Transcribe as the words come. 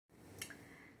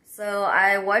So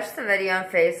I watched the video on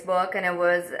Facebook and it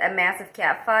was a massive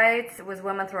cat fight with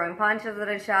women throwing punches at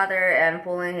each other and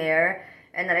pulling hair.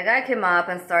 And then a guy came up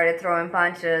and started throwing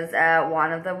punches at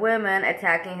one of the women,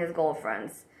 attacking his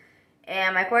girlfriends.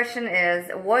 And my question is,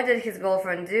 what did his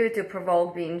girlfriend do to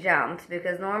provoke being jumped?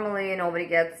 Because normally nobody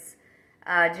gets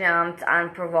jumped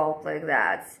unprovoked like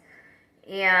that.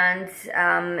 And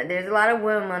there's a lot of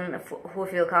women who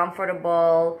feel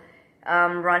comfortable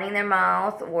running their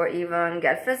mouth or even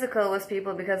get physical with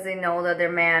people because they know that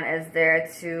their man is there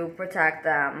to protect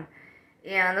them.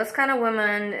 And those kind of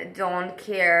women don't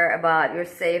care about your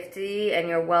safety and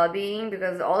your well-being,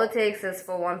 because all it takes is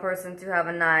for one person to have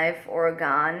a knife or a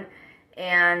gun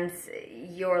and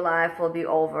your life will be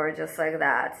over just like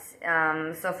that.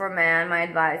 So for men, my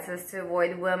advice is to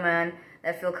avoid women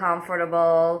that feel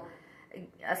comfortable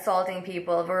assaulting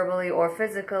people verbally or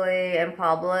physically in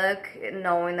public,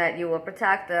 knowing that you will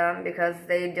protect them because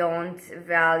they don't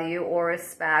value or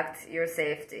respect your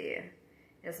safety.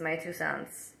 Just my 2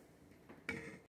 cents.